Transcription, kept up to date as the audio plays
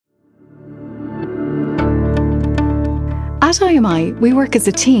At IMI, we work as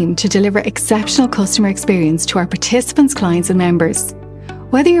a team to deliver exceptional customer experience to our participants, clients and members.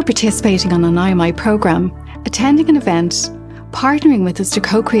 Whether you're participating on an IMI programme, attending an event, partnering with us to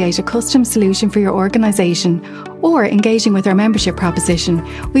co-create a custom solution for your organisation, or engaging with our membership proposition,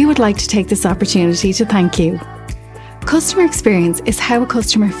 we would like to take this opportunity to thank you. Customer experience is how a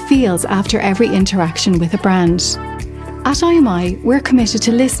customer feels after every interaction with a brand. At IMI, we're committed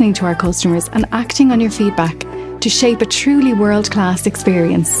to listening to our customers and acting on your feedback to shape a truly world-class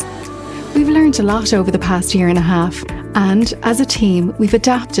experience. We've learned a lot over the past year and a half, and as a team, we've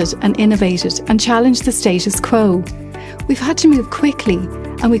adapted and innovated and challenged the status quo. We've had to move quickly,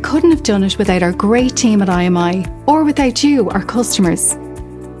 and we couldn't have done it without our great team at IMI or without you, our customers.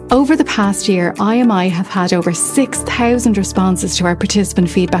 Over the past year, IMI have had over 6,000 responses to our participant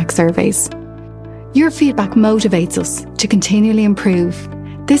feedback surveys. Your feedback motivates us to continually improve.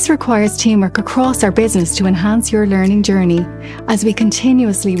 This requires teamwork across our business to enhance your learning journey as we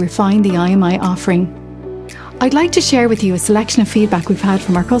continuously refine the IMI offering. I'd like to share with you a selection of feedback we've had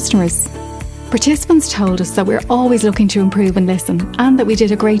from our customers. Participants told us that we're always looking to improve and listen, and that we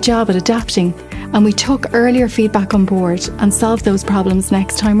did a great job at adapting, and we took earlier feedback on board and solved those problems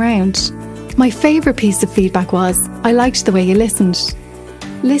next time round. My favourite piece of feedback was, I liked the way you listened.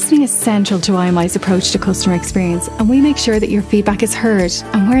 Listening is central to IMI's approach to customer experience, and we make sure that your feedback is heard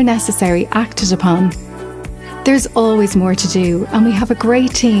and, where necessary, acted upon. There's always more to do, and we have a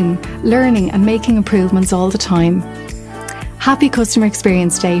great team learning and making improvements all the time. Happy Customer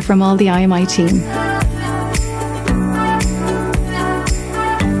Experience Day from all the IMI team.